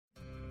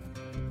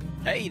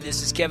Hey,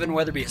 this is Kevin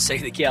Weatherby of Say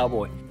the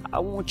Cowboy. I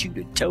want you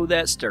to toe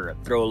that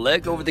stirrup, throw a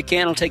leg over the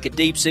cantle, take a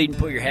deep seat, and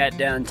put your hat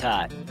down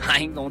tight. I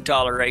ain't gonna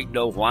tolerate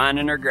no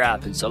whining or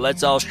griping, so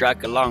let's all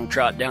strike a long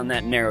trot down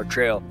that narrow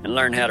trail and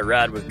learn how to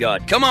ride with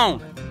God. Come on!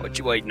 What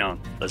you waiting on?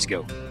 Let's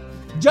go.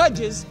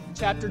 Judges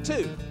chapter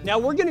 2. Now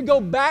we're going to go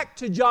back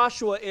to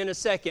Joshua in a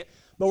second,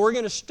 but we're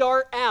going to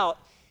start out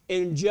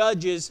in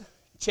Judges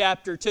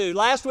chapter 2.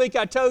 Last week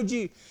I told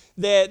you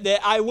that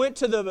I went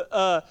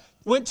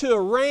to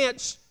a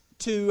ranch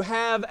to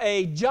have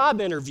a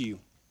job interview.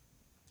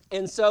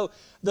 And so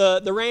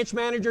the ranch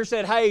manager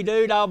said, "Hey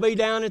dude, I'll be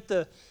down at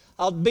the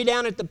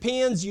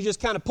pens. You just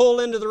kind of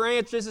pull into the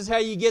ranch. This is how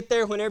you get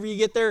there. Whenever you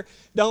get there,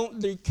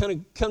 you kind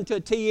of come to a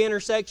T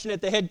intersection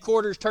at the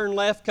headquarters, turn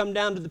left, come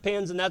down to the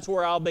pens, and that's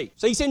where I'll be."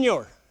 "Si,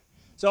 senor."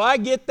 So I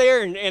get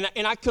there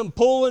and I come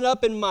pulling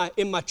up in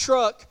my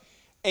truck,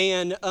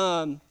 and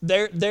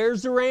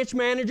there's the ranch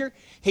manager.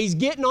 He's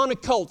getting on a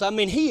colt.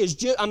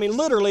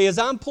 Literally as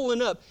I'm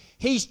pulling up,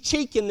 he's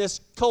cheeking this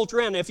colt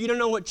around. Now, if you don't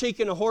know what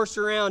cheeking a horse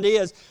around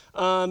is,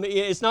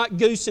 it's not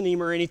goosing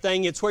him or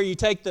anything. It's where you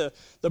take the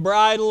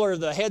bridle or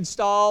the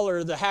headstall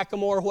or the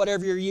hackamore,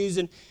 whatever you're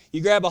using.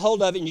 You grab a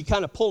hold of it and you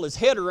kind of pull his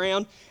head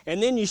around,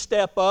 and then you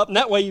step up, and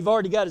that way you've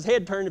already got his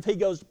head turned. If he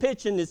goes to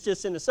pitching, it's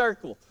just in a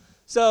circle.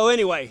 So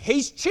anyway,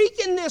 he's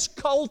cheeking this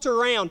colt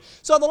around.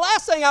 So the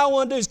last thing I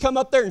want to do is come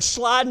up there and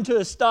slide into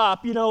a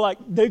stop, like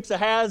Dukes of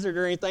Hazzard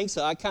or anything.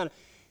 So I kind of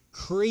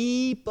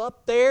creep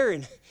up there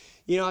and,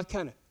 I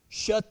kind of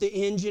shut the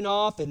engine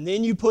off, and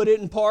then you put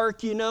it in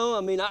park,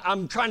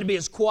 I'm trying to be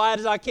as quiet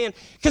as I can,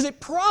 because it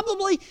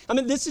probably,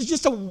 this is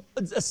just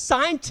a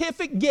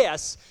scientific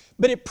guess,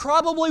 but it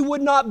probably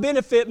would not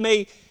benefit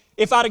me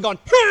if I'd have gone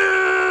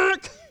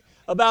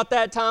about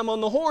that time on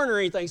the horn or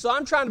anything. So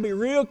I'm trying to be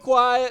real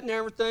quiet and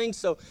everything.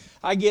 So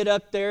I get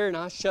up there and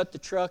I shut the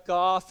truck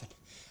off, and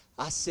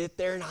I sit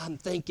there and I'm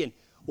thinking,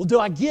 well, do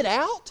I get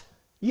out?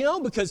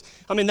 Because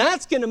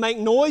that's going to make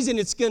noise, and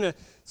it's going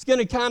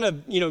to kind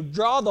of,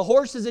 draw the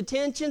horse's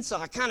attention. So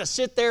I kind of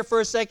sit there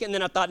for a second, and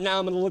then I thought, now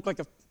I'm going to look like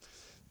a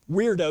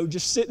weirdo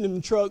just sitting in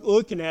the truck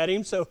looking at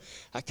him. So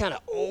I kind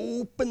of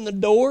opened the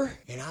door,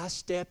 and I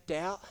stepped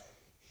out,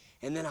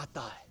 and then I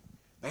thought,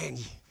 man,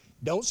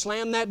 don't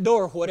slam that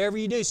door, whatever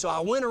you do. So I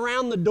went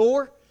around the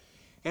door,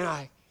 and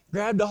I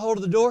grabbed a hold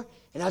of the door,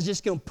 and I was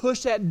just going to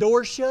push that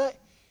door shut,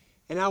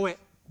 and I went,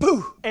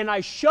 boo, and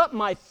I shut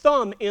my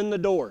thumb in the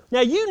door.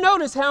 Now, you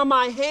notice how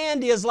my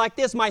hand is like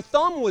this. My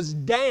thumb was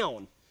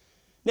down.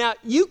 Now,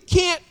 you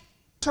can't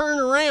turn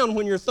around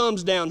when your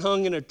thumb's down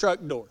hung in a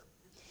truck door.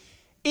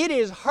 It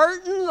is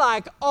hurting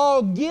like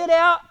all get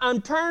out.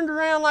 I'm turned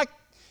around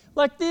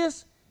like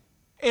this,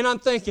 and I'm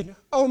thinking,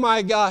 oh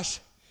my gosh,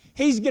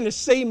 he's going to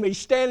see me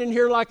standing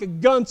here like a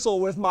gunsel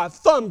with my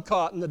thumb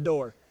caught in the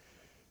door.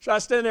 So I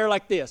stand there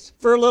like this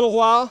for a little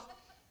while,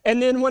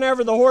 and then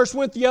whenever the horse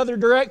went the other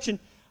direction,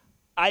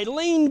 I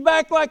leaned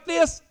back like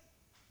this,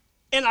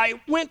 and I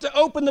went to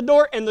open the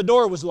door, and the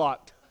door was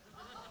locked.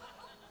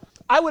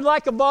 I would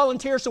like a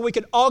volunteer so we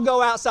could all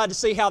go outside to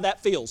see how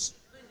that feels.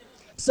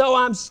 So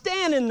I'm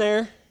standing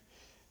there,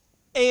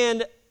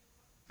 and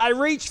I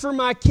reach for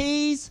my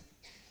keys.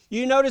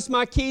 You notice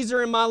my keys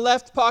are in my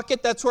left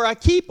pocket. That's where I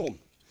keep them.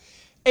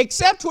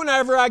 Except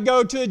whenever I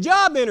go to a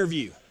job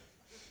interview.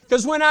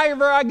 Because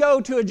whenever I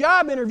go to a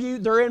job interview,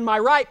 they're in my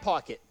right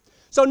pocket.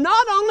 So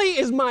not only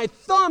is my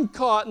thumb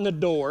caught in the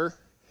door,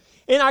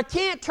 and I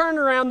can't turn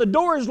around, the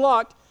door is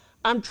locked,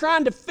 I'm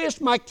trying to fish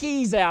my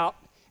keys out,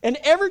 and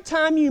every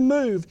time you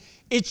move,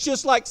 it's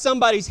just like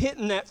somebody's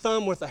hitting that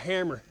thumb with a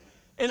hammer.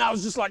 And I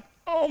was just like,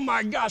 oh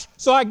my gosh.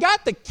 So I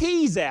got the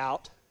keys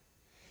out.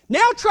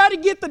 Now try to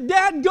get the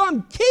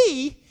dadgum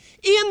key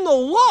in the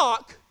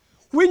lock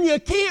when you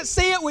can't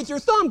see it with your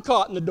thumb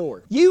caught in the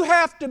door. You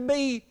have to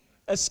be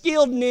a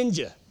skilled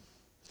ninja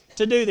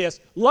to do this.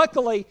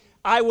 Luckily,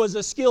 I was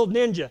a skilled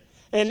ninja.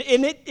 And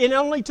it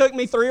only took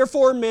me 3 or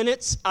 4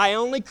 minutes. I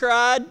only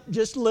cried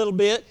just a little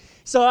bit.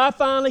 So I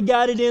finally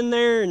got it in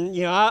there, and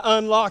I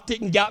unlocked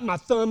it and got my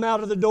thumb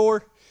out of the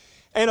door.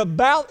 And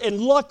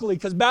luckily,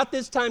 because about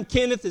this time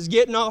Kenneth is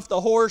getting off the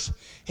horse,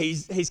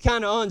 he's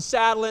kind of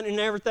unsaddling and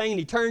everything, and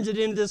he turns it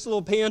into this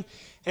little pen,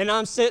 and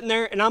I'm sitting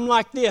there, and I'm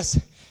like this.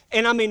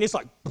 And it's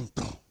like,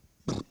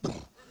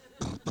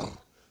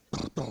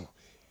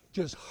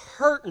 just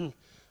hurting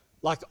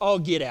like all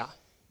get out.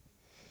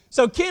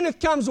 So Kenneth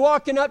comes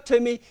walking up to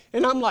me,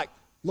 and I'm like,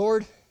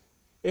 Lord,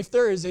 if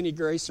there is any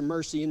grace and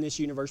mercy in this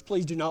universe,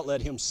 please do not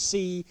let him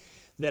see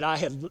that I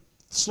had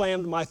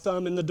slammed my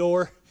thumb in the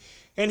door.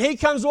 And he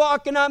comes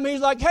walking up, and he's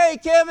like, hey,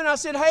 Kevin. I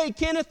said, hey,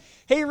 Kenneth.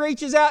 He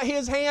reaches out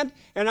his hand,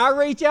 and I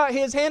reach out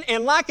his hand,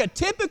 and like a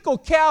typical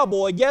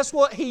cowboy, guess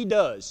what he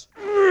does?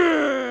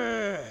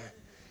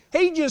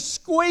 He just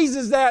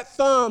squeezes that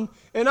thumb,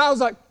 and I was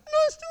like,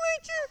 nice to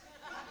meet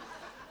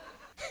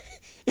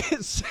you.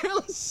 It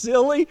sounds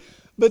silly,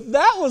 but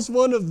that was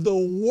one of the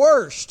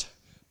worst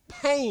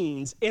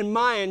pains in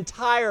my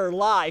entire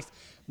life,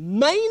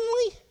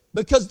 mainly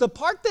because the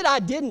part that I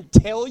didn't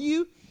tell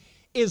you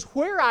is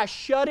where I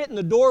shut it, and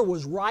the door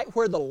was right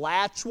where the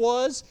latch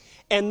was,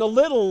 and the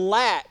little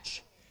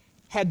latch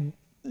had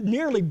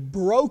nearly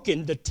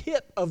broken the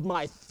tip of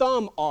my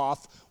thumb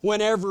off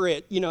whenever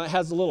it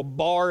has a little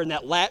bar and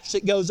that latch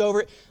that goes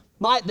over it.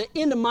 The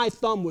end of my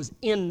thumb was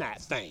in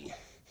that thing.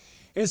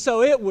 And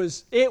so it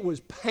was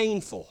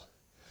painful.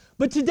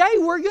 But today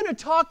we're going to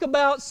talk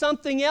about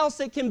something else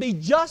that can be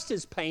just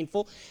as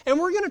painful, and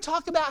we're going to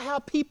talk about how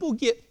people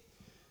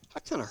I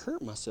kind of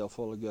hurt myself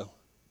a while ago.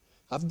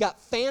 I've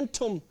got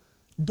phantom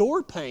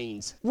door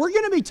pains. We're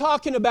going to be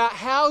talking about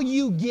how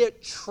you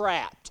get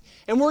trapped.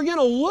 And we're going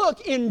to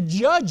look in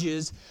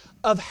Judges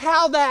of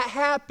how that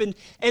happened,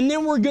 and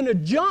then we're going to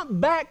jump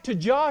back to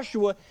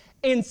Joshua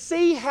and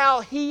see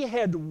how he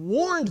had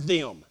warned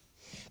them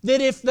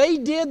that if they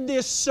did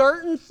this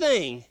certain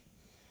thing,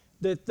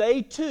 that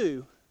they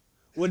too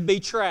would be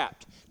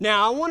trapped.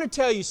 Now, I want to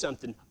tell you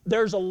something.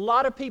 There's a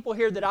lot of people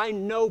here that I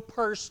know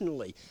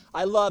personally.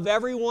 I love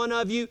every one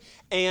of you,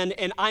 and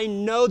I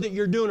know that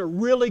you're doing a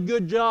really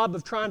good job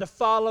of trying to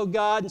follow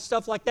God and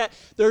stuff like that.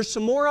 There's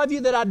some more of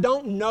you that I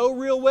don't know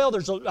real well.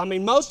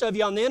 Most of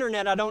you on the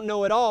internet I don't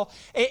know at all.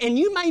 And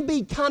you may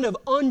be kind of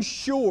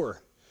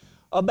unsure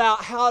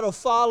about how to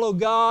follow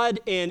God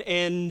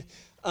and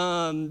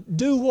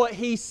do what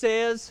He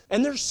says.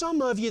 And there's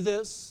some of you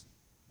that's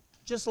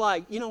just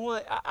like, you know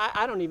what,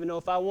 I don't even know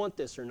if I want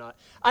this or not.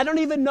 I don't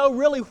even know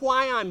really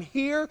why I'm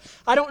here.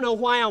 I don't know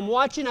why I'm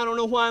watching. I don't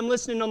know why I'm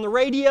listening on the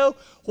radio,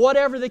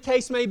 whatever the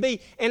case may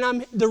be.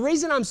 And the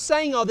reason I'm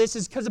saying all this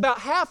is because about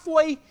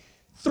halfway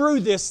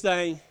through this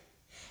thing,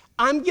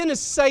 I'm going to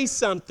say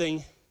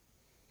something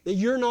that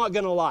you're not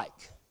going to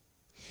like.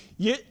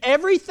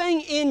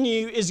 Everything in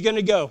you is going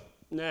to go,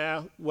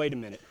 nah, wait a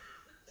minute.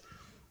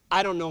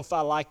 I don't know if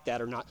I like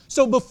that or not.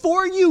 So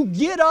before you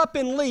get up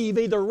and leave,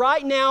 either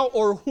right now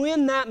or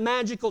when that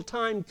magical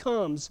time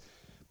comes,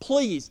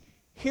 please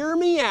hear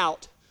me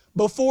out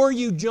before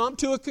you jump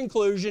to a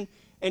conclusion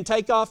and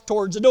take off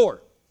towards the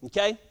door.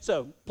 Okay?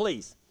 So,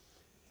 please.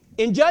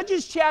 In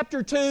Judges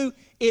chapter 2,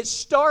 it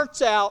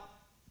starts out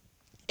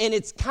and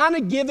it's kind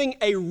of giving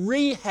a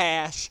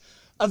rehash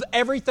of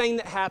everything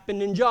that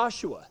happened in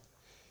Joshua.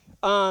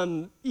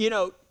 And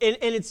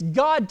it's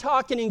God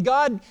talking, and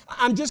God,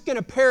 I'm just going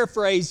to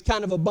paraphrase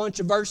kind of a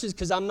bunch of verses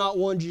because I'm not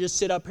one to just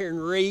sit up here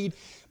and read,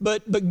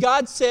 but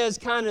God says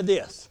kind of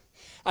this: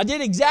 I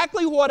did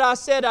exactly what I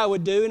said I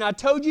would do, and I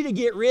told you to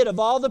get rid of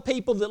all the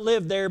people that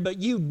live there, but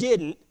you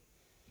didn't.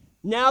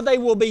 Now they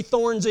will be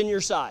thorns in your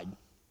side.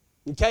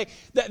 Okay?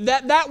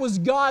 That was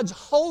God's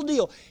whole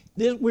deal.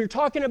 We're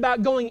talking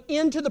about going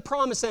into the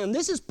promised land.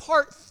 This is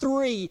part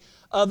 6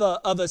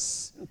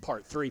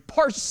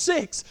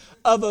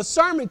 of a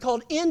sermon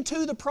called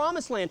Into the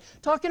Promised Land,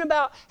 talking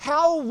about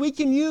how we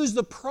can use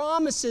the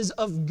promises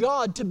of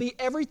God to be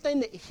everything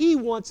that He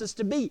wants us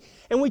to be.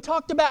 And we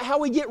talked about how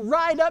we get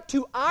right up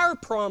to our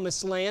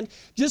promised land,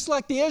 just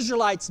like the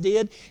Israelites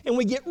did, and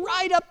we get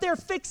right up there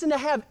fixing to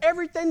have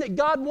everything that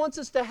God wants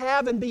us to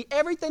have and be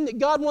everything that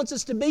God wants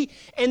us to be,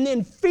 and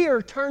then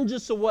fear turns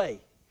us away.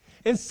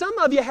 And some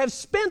of you have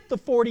spent the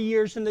 40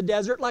 years in the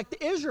desert like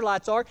the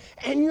Israelites are,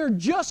 and you're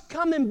just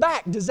coming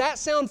back. Does that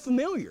sound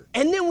familiar?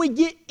 And then we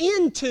get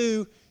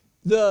into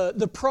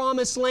the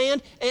promised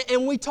land,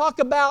 and we talk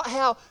about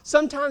how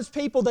sometimes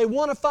people, they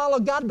want to follow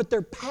God, but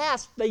their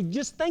past, they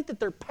just think that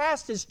their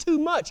past is too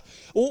much.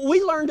 Well,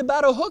 we learned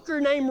about a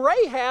hooker named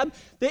Rahab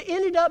that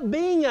ended up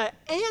being an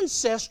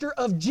ancestor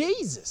of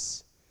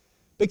Jesus.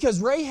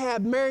 Because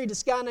Rahab married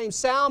this guy named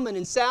Salmon,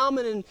 and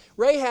Salmon and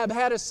Rahab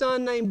had a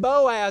son named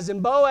Boaz,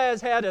 and Boaz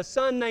had a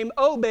son named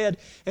Obed,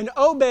 and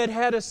Obed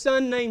had a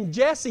son named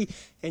Jesse,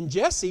 and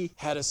Jesse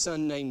had a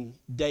son named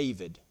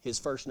David. His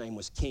first name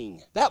was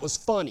King. That was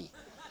funny.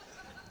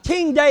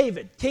 King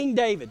David.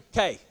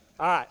 Okay,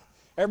 all right.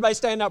 Everybody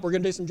stand up. We're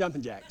going to do some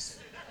jumping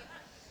jacks.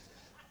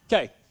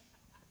 Okay.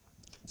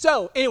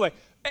 So, anyway,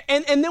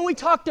 and then we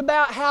talked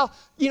about how,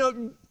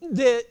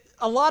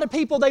 a lot of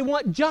people, they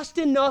want just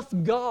enough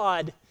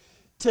God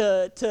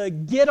to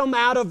get them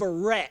out of a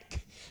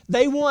wreck.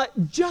 They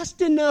want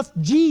just enough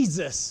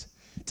Jesus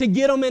to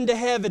get them into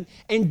heaven,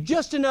 and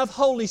just enough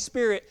Holy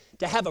Spirit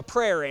to have a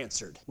prayer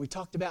answered. We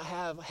talked about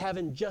how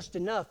having just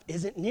enough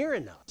isn't near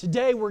enough.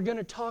 Today we're going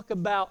to talk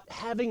about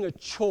having a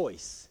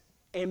choice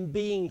and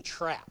being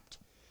trapped.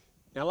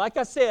 Now, like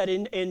I said,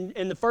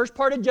 in the first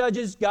part of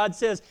Judges, God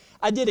says,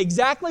 I did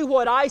exactly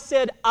what I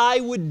said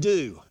I would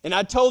do. And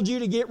I told you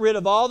to get rid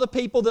of all the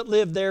people that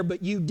live there,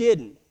 but you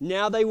didn't.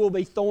 Now they will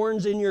be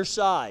thorns in your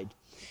side.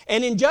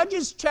 And in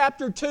Judges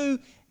chapter 2,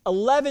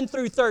 11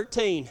 through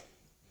 13,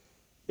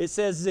 it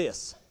says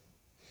this: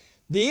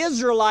 The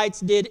Israelites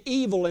did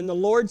evil in the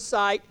Lord's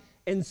sight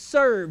and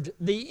served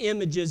the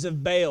images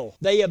of Baal.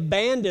 They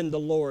abandoned the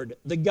Lord,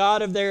 the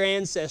God of their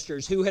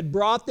ancestors, who had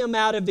brought them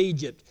out of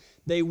Egypt.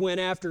 They went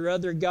after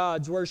other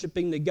gods,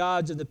 worshiping the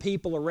gods of the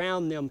people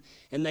around them,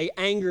 and they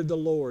angered the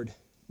Lord.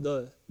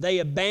 They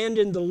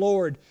abandoned the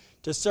Lord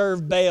to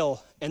serve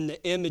Baal and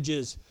the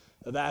images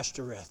of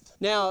Ashtoreth.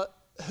 Now,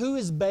 who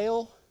is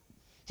Baal?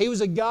 He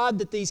was a god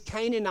that these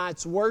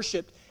Canaanites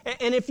worshipped,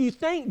 And if you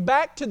think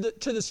back to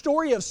the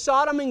story of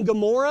Sodom and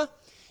Gomorrah,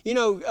 you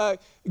know,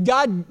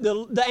 God,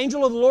 the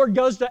angel of the Lord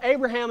goes to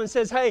Abraham and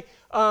says, hey,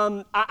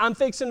 I'm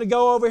fixing to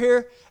go over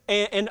here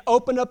and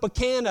open up a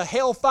can of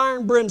hellfire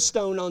and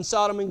brimstone on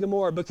Sodom and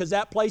Gomorrah because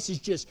that place is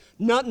just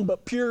nothing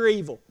but pure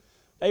evil.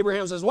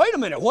 Abraham says, wait a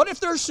minute, what if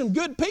there's some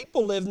good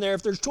people living there?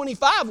 If there's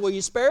 25, will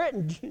you spare it?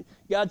 And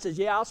God says,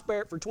 yeah, I'll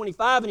spare it for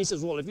 25. And he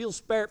says, well, if you'll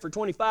spare it for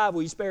 25,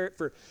 will you spare it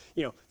for,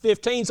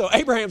 15? So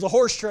Abraham's a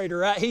horse trader,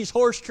 right? He's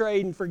horse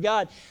trading for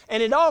God.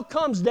 And it all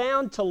comes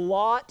down to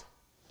Lot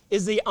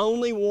is the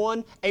only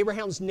one,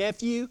 Abraham's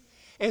nephew.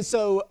 And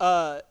so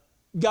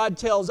God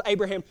tells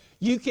Abraham,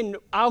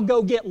 I'll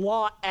go get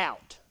Lot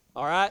out.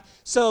 All right?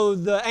 So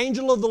the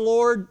angel of the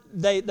Lord,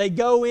 they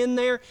go in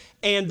there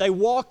and they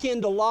walk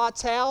into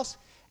Lot's house.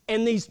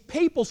 And these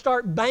people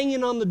start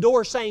banging on the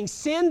door saying,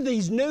 send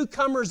these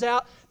newcomers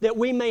out that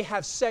we may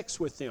have sex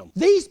with them.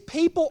 These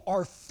people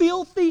are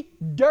filthy,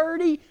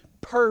 dirty,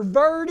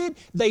 perverted.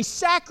 They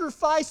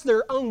sacrifice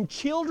their own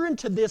children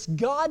to this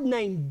god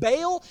named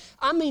Baal.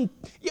 I mean,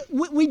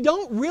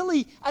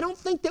 I don't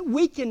think that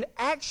we can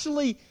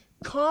actually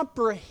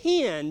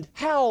comprehend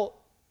how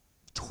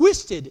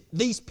twisted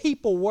these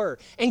people were.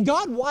 And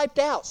God wiped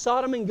out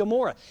Sodom and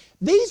Gomorrah.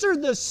 These are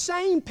the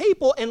same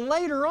people, and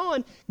later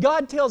on,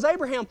 God tells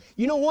Abraham,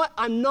 you know what?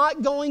 I'm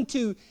not going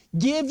to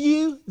give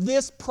you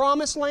this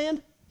promised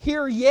land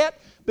here yet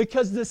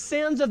because the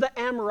sins of the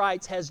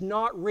Amorites has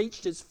not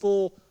reached its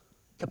full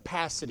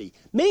capacity.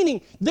 Meaning,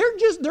 they're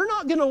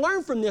not going to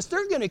learn from this.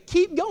 They're going to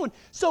keep going.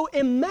 So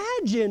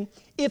imagine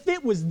if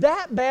it was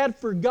that bad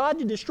for God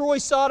to destroy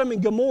Sodom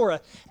and Gomorrah,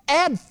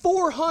 add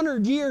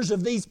 400 years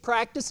of these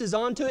practices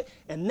onto it,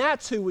 and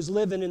that's who was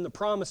living in the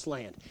promised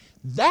land.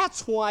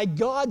 That's why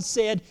God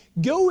said,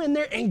 go in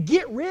there and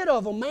get rid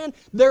of them, man.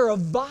 They're a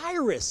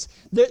virus.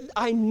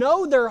 I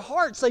know their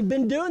hearts. They've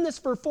been doing this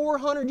for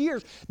 400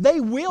 years.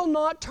 They will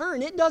not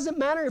turn. It doesn't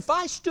matter if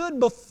I stood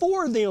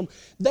before them.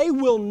 They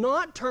will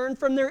not turn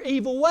from their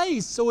evil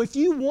ways. So if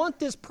you want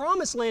this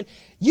promised land,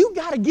 you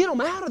got to get them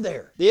out of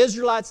there. The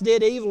Israelites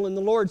did evil in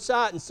the Lord's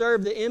sight and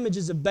served the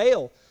images of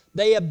Baal.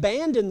 They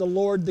abandoned the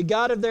Lord, the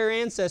God of their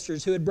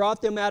ancestors who had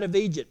brought them out of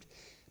Egypt.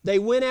 They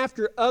went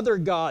after other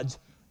gods,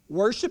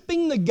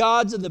 worshiping the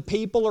gods of the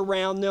people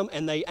around them,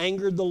 and they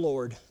angered the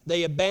Lord.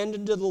 They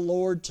abandoned the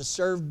Lord to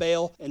serve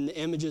Baal and the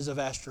images of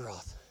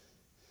Ashtaroth.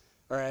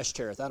 Or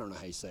Ashtoreth, I don't know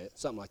how you say it,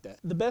 something like that.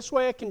 The best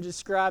way I can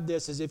describe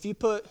this is if you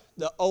put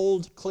the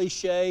old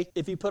cliche,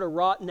 if you put a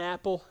rotten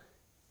apple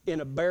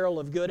in a barrel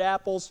of good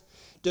apples,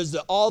 does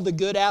all the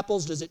good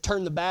apples, does it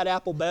turn the bad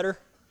apple better?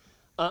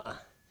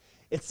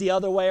 It's the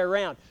other way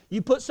around.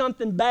 You put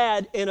something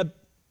bad in a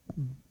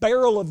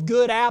barrel of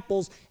good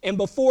apples, and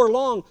before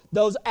long,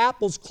 those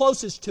apples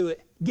closest to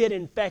it get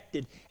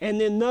infected. And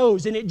then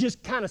and it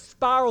just kind of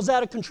spirals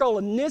out of control.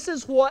 And this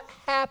is what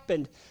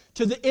happened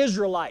to the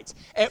Israelites.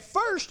 At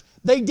first,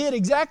 they did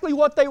exactly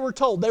what they were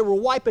told. They were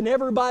wiping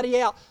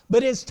everybody out.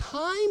 But as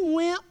time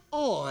went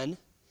on,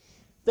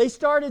 they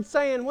started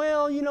saying,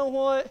 well, you know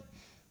what?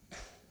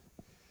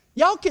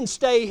 Y'all can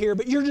stay here,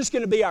 but you're just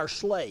going to be our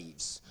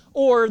slaves.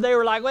 Or they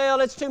were like,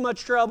 well, it's too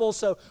much trouble,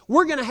 so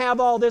we're going to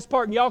have all this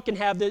part, and y'all can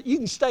have this. You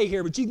can stay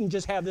here, but you can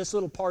just have this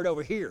little part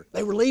over here.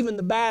 They were leaving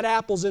the bad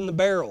apples in the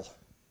barrel.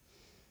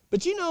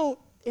 But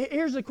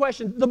here's the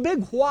question, the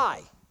big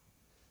why.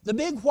 The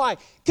big why.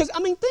 Because,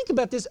 think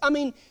about this.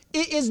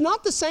 Is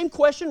not the same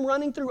question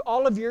running through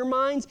all of your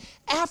minds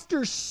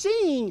after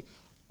seeing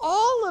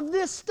all of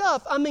this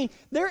stuff?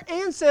 Their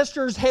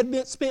ancestors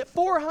had spent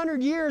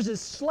 400 years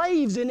as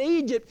slaves in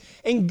Egypt,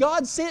 and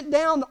God sent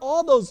down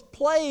all those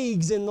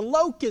plagues and the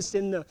locusts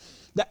and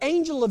the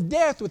angel of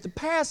death with the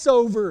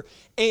Passover,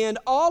 and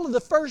all of the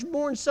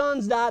firstborn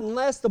sons died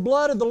unless the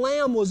blood of the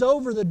lamb was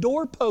over the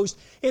doorpost.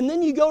 And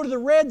then you go to the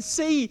Red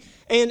Sea,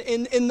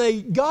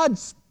 and God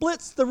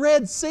splits the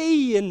Red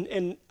Sea.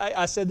 And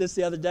I said this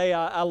the other day,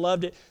 I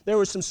loved it. There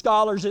were some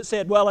scholars that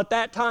said, well, at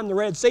that time the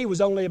Red Sea was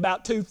only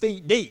about 2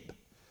 feet deep.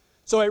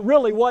 So it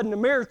really wasn't a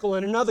miracle.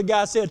 And another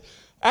guy said,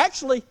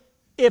 actually,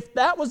 if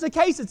that was the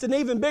case, it's an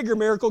even bigger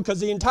miracle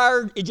because the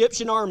entire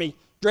Egyptian army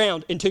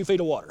drowned in 2 feet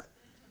of water.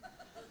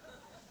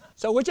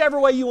 So whichever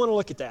way you want to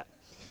look at that.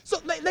 So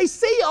they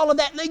see all of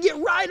that, and they get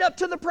right up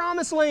to the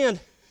promised land.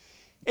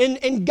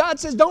 And God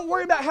says, don't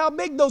worry about how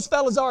big those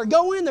fellas are.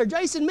 Go in there.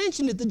 Jason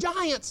mentioned it, the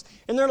giants.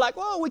 And they're like,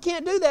 well, we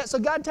can't do that. So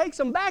God takes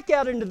them back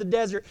out into the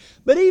desert.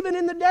 But even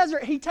in the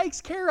desert, He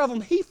takes care of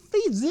them. He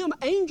feeds them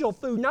angel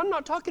food. Now, I'm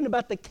not talking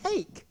about the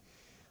cake.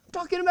 I'm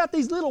talking about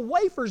these little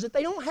wafers that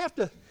they don't have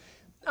to,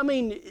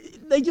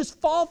 they just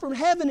fall from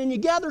heaven, and you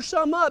gather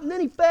some up. And then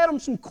He fed them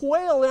some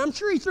quail, and I'm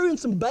sure He threw in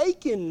some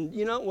bacon,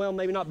 well,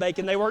 maybe not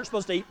bacon. They weren't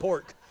supposed to eat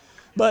pork.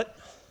 But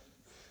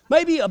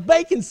maybe a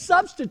bacon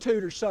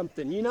substitute or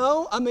something,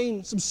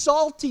 some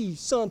salty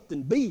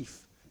something,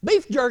 beef.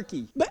 beef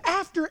jerky. But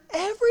after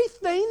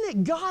everything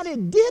that God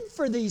had did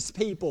for these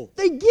people,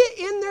 they get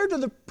in there to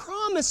the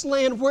promised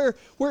land where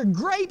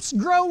grapes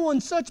grow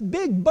on such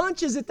big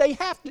bunches that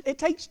it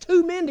takes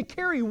 2 men to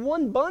carry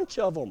one bunch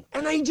of them.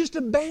 And they just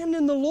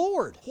abandon the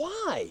Lord.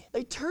 Why?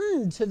 They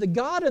turned to the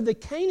God of the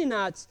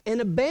Canaanites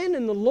and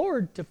abandoned the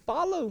Lord to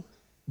follow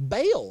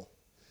Baal.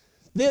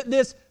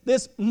 This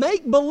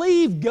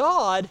make-believe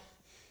God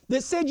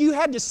that said you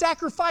had to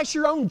sacrifice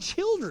your own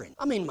children.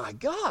 I mean, my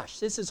gosh,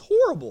 this is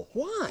horrible.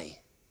 Why?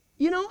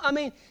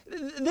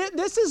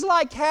 This is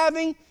like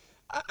having,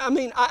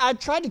 I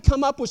tried to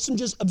come up with some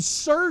just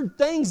absurd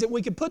things that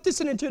we could put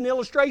this into an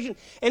illustration,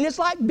 and it's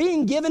like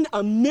being given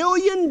 $1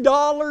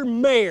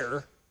 million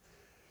mare,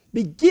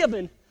 be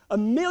given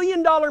 $1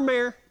 million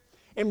mare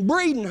and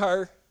breeding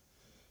her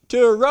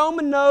to a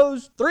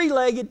Roman-nosed,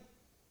 3-legged,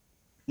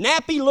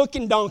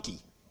 nappy-looking donkey.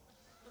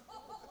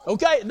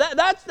 Okay,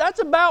 that's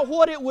about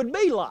what it would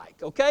be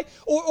like, okay?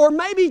 Or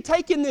maybe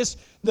taking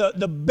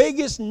the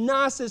biggest,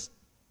 nicest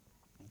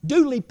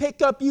dually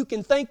pickup you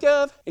can think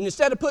of, and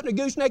instead of putting a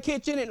gooseneck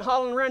hitch in it and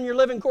hauling around your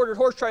living quartered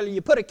horse trailer,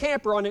 you put a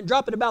camper on it and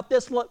drop it about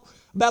this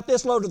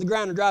low to the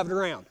ground and drive it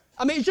around.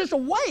 I mean, it's just a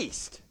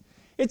waste.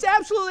 It's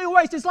absolutely a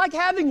waste. It's like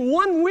having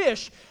one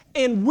wish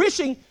and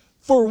wishing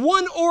for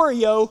one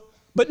Oreo,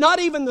 but not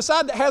even the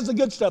side that has the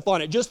good stuff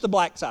on it, just the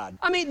black side.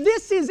 I mean,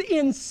 this is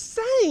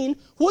insane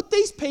what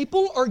these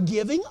people are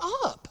giving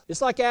up. It's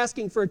like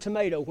asking for a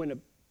tomato when a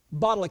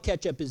bottle of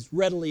ketchup is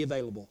readily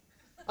available.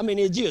 I mean,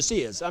 it just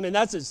is. I mean,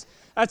 that's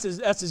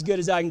as good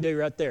as I can do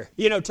right there.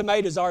 You know,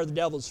 tomatoes are the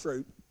devil's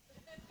fruit.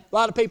 A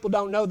lot of people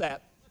don't know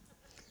that.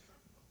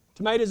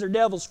 Tomatoes are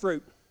devil's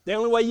fruit. The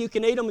only way you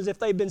can eat them is if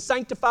they've been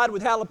sanctified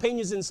with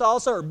jalapenos and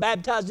salsa or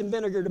baptized in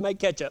vinegar to make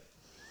ketchup.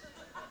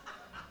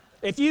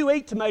 If you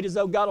eat tomatoes,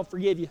 though, God will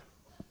forgive you.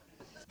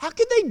 How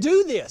could they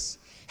do this?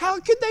 How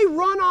could they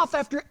run off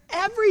after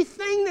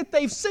everything that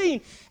they've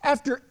seen,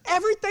 after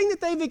everything that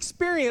they've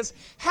experienced?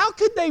 How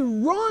could they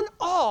run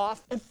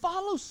off and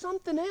follow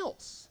something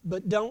else?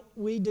 But don't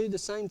we do the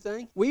same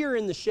thing? We are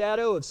in the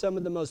shadow of some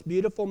of the most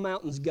beautiful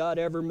mountains God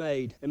ever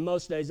made, and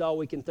most days all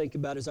we can think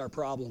about is our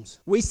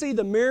problems. We see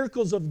the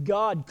miracles of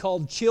God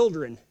called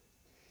children,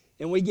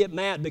 and we get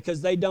mad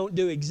because they don't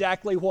do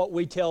exactly what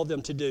we tell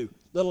them to do.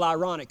 Little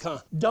ironic, huh?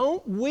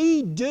 Don't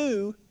we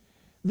do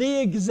the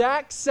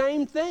exact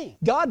same thing?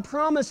 God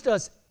promised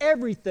us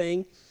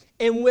everything,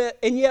 and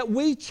yet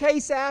we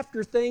chase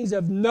after things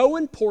of no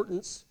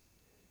importance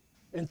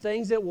and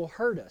things that will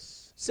hurt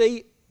us.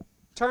 See,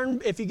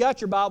 if you got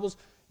your Bibles,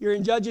 you're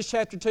in Judges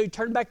chapter 2,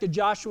 turn back to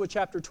Joshua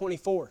chapter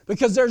 24.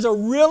 Because there's a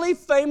really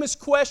famous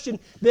question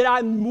that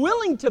I'm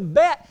willing to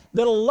bet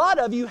that a lot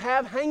of you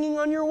have hanging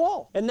on your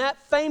wall. And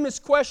that famous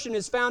question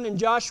is found in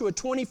Joshua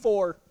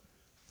 24,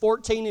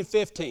 14 and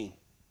 15.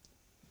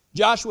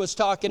 Joshua's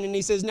talking and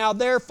he says, "Now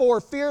therefore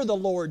fear the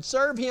Lord,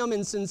 serve Him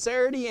in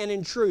sincerity and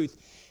in truth,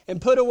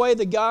 and put away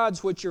the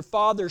gods which your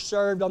fathers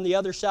served on the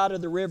other side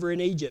of the river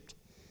in Egypt.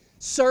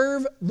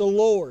 Serve the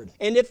Lord.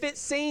 And if it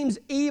seems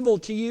evil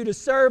to you to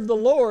serve the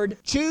Lord,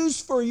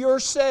 choose for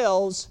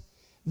yourselves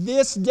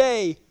this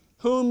day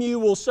whom you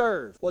will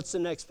serve." What's the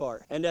next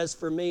part? "And as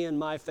for me and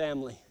my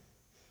family,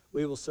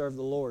 we will serve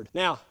the Lord."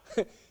 Now,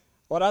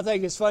 what I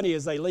think is funny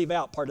is they leave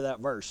out part of that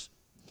verse.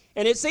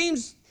 And if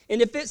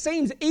it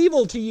seems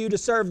evil to you to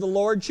serve the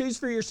Lord, choose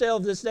for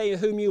yourselves this day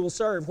whom you will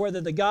serve,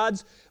 whether the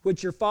gods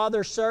which your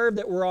fathers served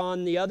that were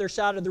on the other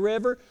side of the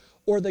river,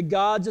 or the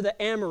gods of the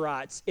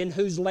Amorites in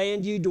whose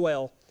land you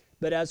dwell.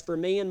 But as for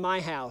me and my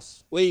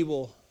house, we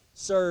will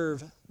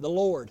serve the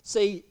Lord.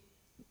 See,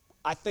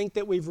 I think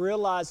that we've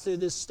realized through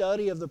this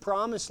study of the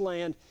Promised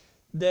Land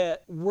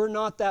that we're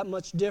not that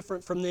much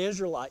different from the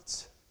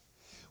Israelites.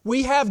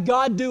 We have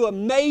God do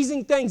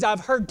amazing things.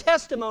 I've heard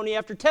testimony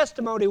after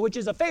testimony, which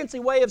is a fancy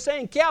way of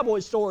saying cowboy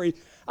story.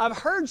 I've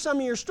heard some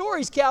of your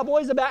stories,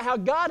 cowboys, about how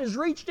God has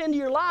reached into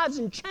your lives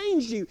and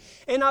changed you.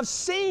 And I've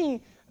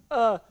seen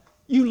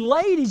you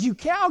ladies, you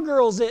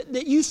cowgirls,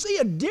 that you see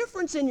a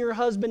difference in your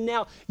husband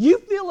now. You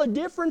feel a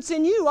difference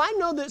in you. I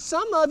know that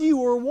some of you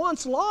were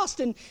once lost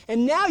and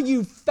now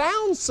you've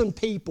found some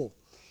people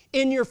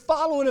in your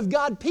following of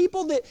God,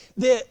 people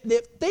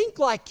that think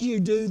like you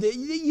do, that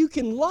you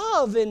can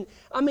love. And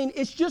I mean,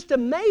 it's just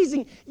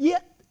amazing.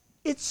 Yet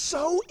it's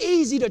so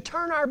easy to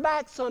turn our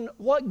backs on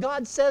what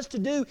God says to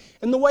do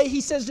and the way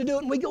He says to do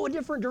it, and we go a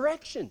different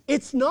direction.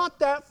 It's not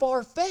that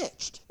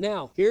far-fetched.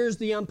 Now, here's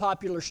the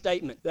unpopular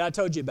statement that I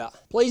told you about.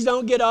 Please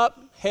don't get up,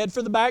 head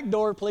for the back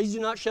door. Please do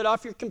not shut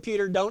off your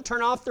computer. Don't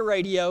turn off the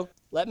radio.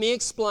 Let me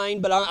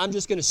explain, but I'm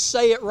just going to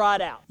say it right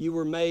out. You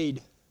were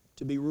made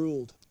to be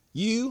ruled.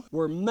 You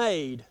were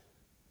made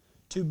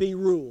to be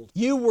ruled.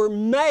 You were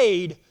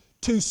made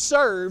to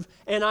serve,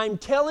 and I'm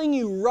telling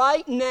you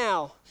right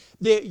now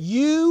that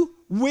you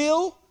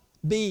will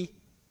be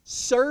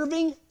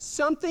serving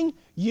something.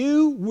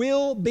 You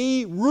will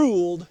be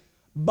ruled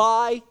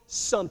by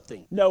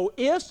something. No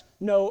ifs,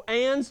 no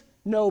ands,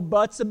 no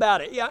buts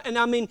about it. Yeah, and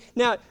I mean,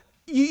 now,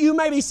 you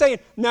may be saying,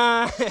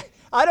 "Nah,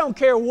 I don't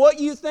care what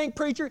you think,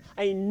 preacher.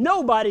 Ain't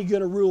nobody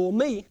going to rule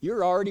me.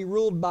 You're already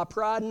ruled by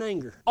pride and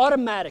anger.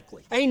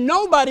 Automatically. Ain't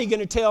nobody going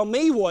to tell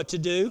me what to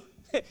do.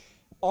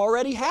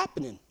 Already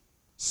happening.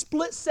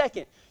 Split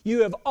second.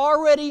 You have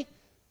already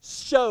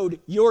showed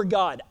your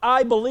God.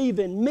 I believe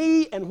in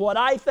me and what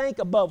I think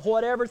above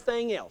whatever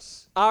thing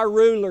else. Our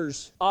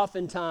rulers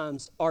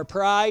oftentimes are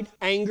pride,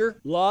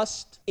 anger,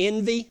 lust,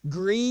 envy,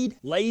 greed,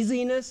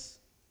 laziness,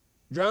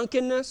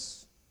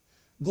 drunkenness,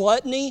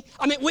 gluttony.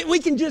 I mean, we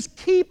can just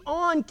keep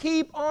on.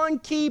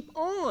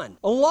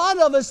 A lot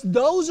of us,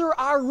 those are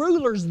our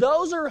rulers.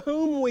 Those are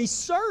whom we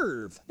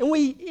serve. And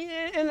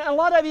a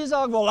lot of you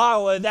say,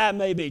 well, that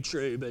may be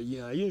true, but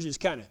you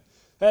just kind of,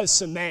 that's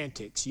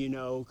semantics,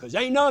 because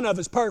ain't none of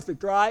us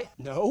perfect, right?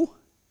 No.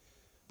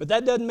 But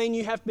that doesn't mean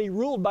you have to be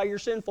ruled by your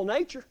sinful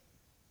nature.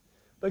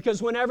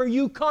 Because whenever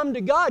you come to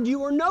God,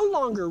 you are no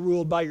longer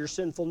ruled by your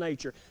sinful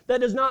nature.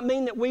 That does not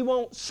mean that we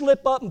won't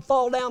slip up and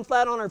fall down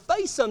flat on our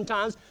face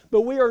sometimes,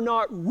 but we are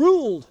not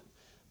ruled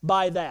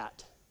by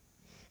that.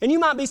 And you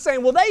might be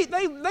saying, well,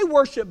 they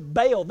worship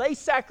Baal. They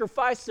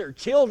sacrifice their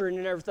children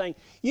and everything.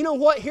 You know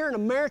what? Here in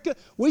America,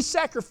 we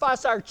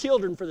sacrifice our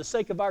children for the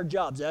sake of our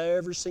jobs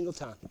every single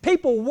time.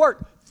 People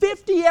work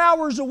 50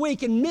 hours a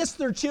week and miss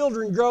their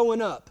children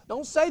growing up.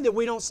 Don't say that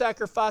we don't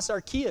sacrifice our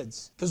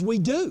kids, because we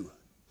do.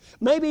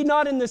 Maybe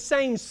not in the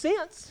same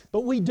sense,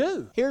 but we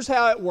do. Here's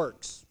how it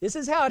works. This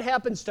is how it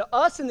happens to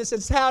us, and this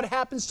is how it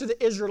happens to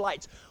the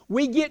Israelites.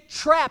 We get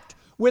trapped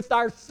with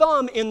our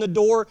thumb in the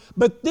door,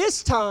 but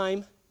this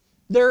time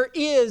there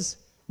is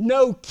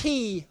no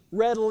key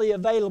readily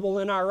available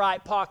in our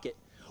right pocket.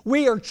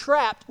 We are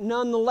trapped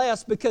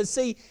nonetheless because,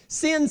 see,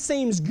 sin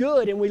seems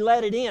good and we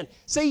let it in.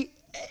 See,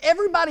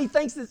 everybody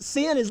thinks that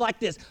sin is like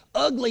this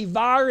ugly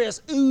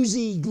virus,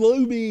 oozy,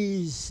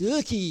 gloomy,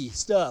 icky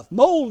stuff,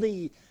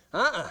 moldy.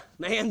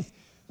 Man,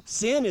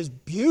 sin is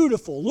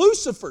beautiful.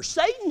 Lucifer,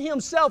 Satan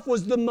himself,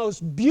 was the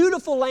most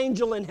beautiful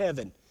angel in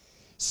heaven.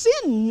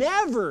 Sin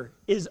never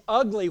is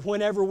ugly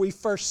whenever we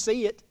first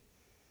see it.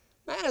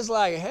 Man, it's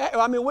like,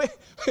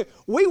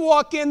 we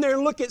walk in there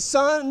and look at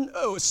sin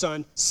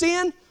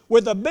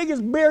with the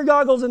biggest beer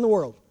goggles in the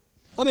world.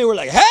 We're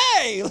like,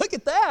 hey, look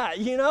at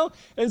that,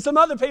 And some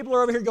other people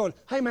are over here going,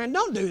 hey, man,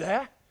 don't do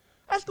that.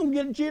 That's going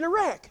to get you in a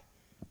wreck.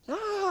 Man,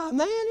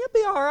 it'll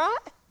be all right.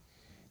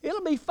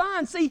 It'll be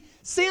fine. See,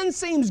 sin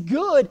seems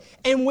good,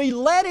 and we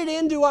let it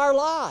into our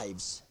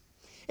lives.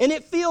 And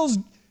it feels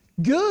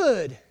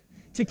good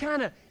to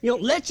kind of,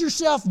 let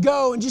yourself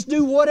go and just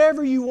do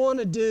whatever you want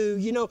to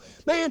do.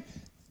 Man,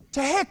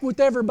 to heck with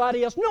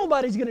everybody else.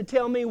 Nobody's going to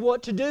tell me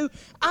what to do.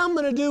 I'm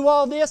going to do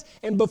all this.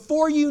 And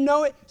before you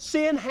know it,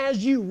 sin has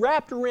you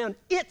wrapped around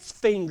its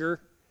finger.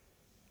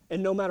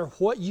 And no matter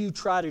what you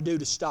try to do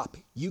to stop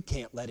it, you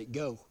can't let it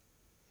go.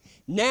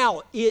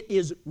 Now it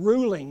is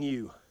ruling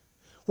you.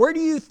 Where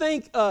do you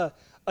think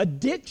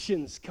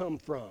addictions come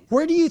from?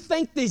 Where do you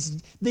think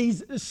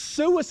these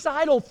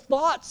suicidal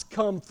thoughts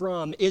come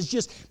from? Is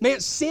just,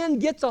 man, sin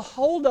gets a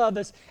hold of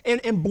us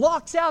and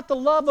blocks out the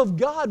love of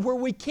God where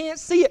we can't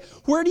see it.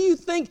 Where do you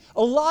think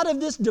a lot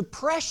of this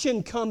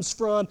depression comes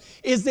from?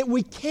 Is that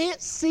we can't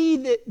see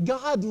that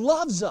God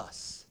loves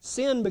us.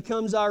 Sin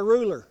becomes our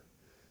ruler.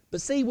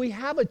 But see, we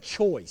have a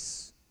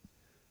choice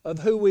of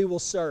who we will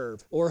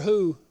serve or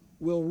who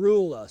will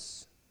rule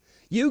us.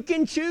 You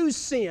can choose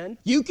sin.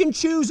 You can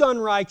choose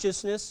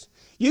unrighteousness.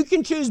 You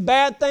can choose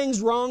bad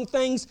things, wrong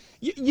things.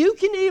 You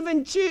can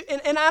even choose,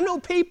 and I know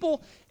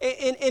people,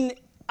 and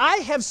I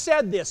have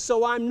said this,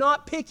 so I'm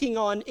not picking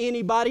on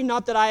anybody,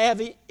 not that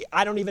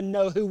I don't even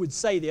know who would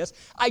say this.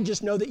 I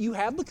just know that you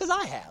have because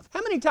I have.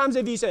 How many times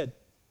have you said,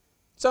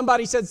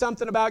 somebody said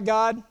something about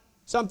God,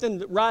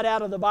 something right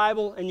out of the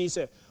Bible, and you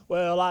said,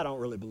 well, I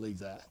don't really believe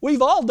that.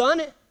 We've all done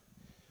it.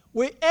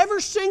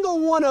 Every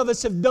single one of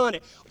us have done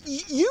it.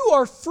 You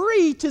are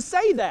free to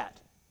say that.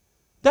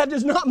 That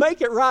does not make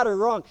it right or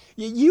wrong.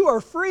 You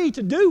are free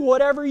to do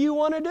whatever you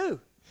want to do.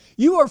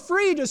 You are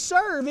free to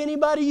serve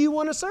anybody you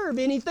want to serve,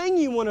 anything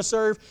you want to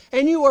serve,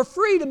 and you are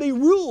free to be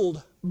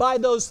ruled by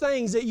those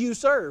things that you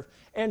serve.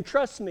 And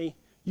trust me,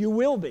 you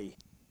will be.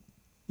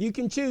 You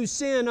can choose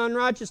sin,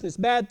 unrighteousness,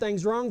 bad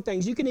things, wrong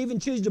things. You can even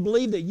choose to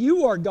believe that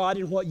you are God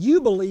and what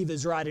you believe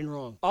is right and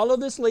wrong. All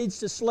of this leads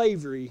to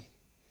slavery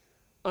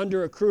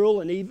under a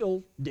cruel and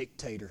evil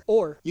dictator.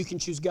 Or you can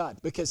choose God.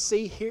 Because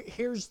see,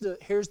 here's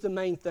the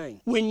main thing.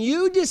 When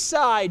you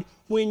decide,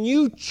 when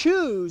you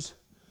choose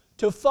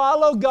to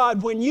follow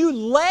God, when you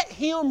let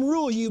Him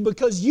rule you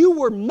because you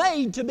were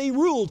made to be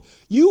ruled,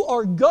 you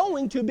are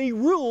going to be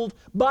ruled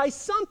by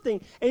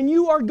something and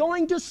you are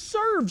going to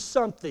serve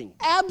something.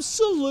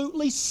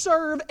 Absolutely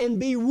serve and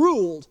be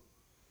ruled.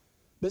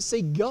 But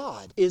see,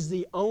 God is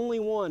the only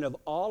one of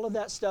all of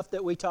that stuff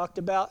that we talked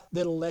about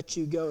that'll let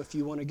you go if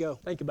you want to go.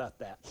 Think about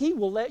that. He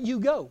will let you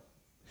go.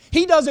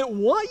 He doesn't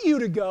want you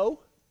to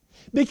go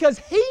because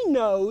He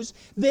knows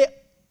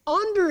that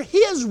under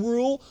His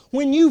rule,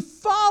 when you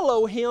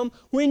follow Him,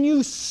 when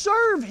you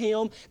serve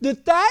Him,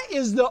 that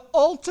is the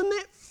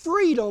ultimate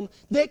freedom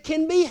that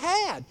can be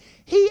had.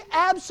 He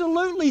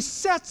absolutely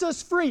sets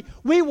us free.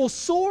 We will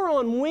soar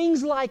on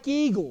wings like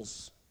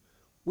eagles.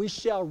 We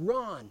shall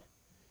run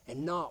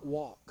and not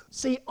walk.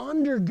 See,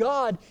 under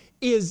God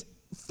is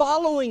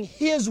following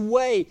His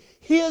way,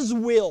 His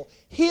will,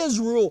 His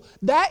rule.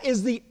 That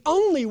is the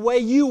only way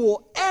you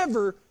will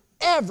ever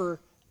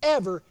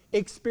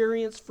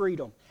experience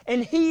freedom.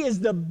 And He is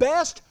the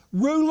best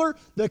ruler,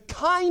 the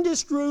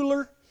kindest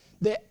ruler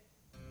that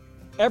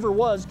ever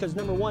was, because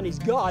number one, He's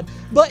God,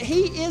 but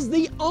He is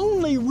the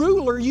only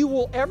ruler you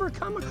will ever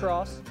come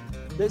across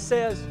that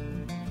says,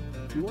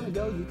 if you want to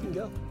go, you can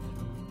go.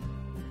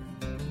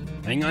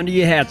 Hang on to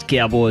your hats,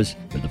 Cowboys.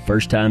 For the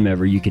first time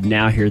ever, you can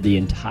now hear the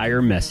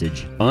entire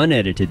message,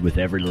 unedited, with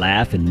every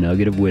laugh and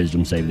nugget of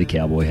wisdom Save the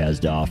Cowboy has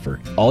to offer.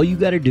 All you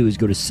got to do is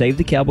go to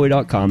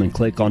SaveTheCowboy.com and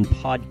click on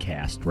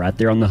Podcast right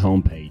there on the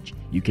homepage.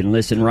 You can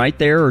listen right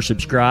there or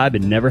subscribe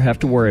and never have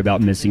to worry about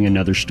missing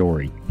another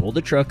story. Pull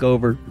the truck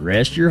over,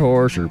 rest your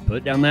horse, or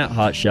put down that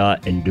hot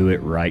shot and do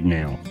it right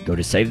now. Go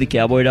to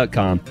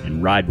SaveTheCowboy.com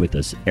and ride with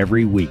us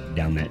every week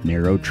down that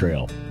narrow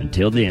trail.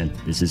 Until then,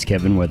 this is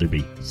Kevin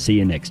Weatherby. See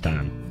you next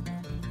time.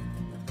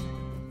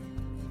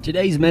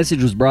 Today's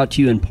message was brought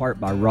to you in part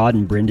by Rod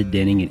and Brenda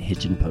Denning at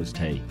Hitchin Post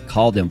Hay.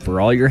 Call them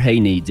for all your hay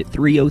needs at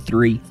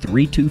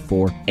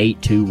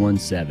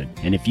 303-324-8217.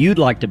 And if you'd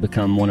like to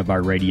become one of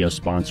our radio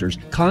sponsors,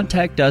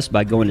 contact us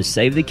by going to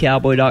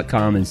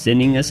SaveTheCowboy.com and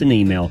sending us an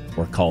email,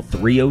 or call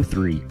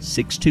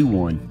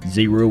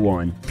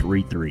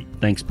 303-621-0133.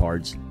 Thanks,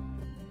 Pards.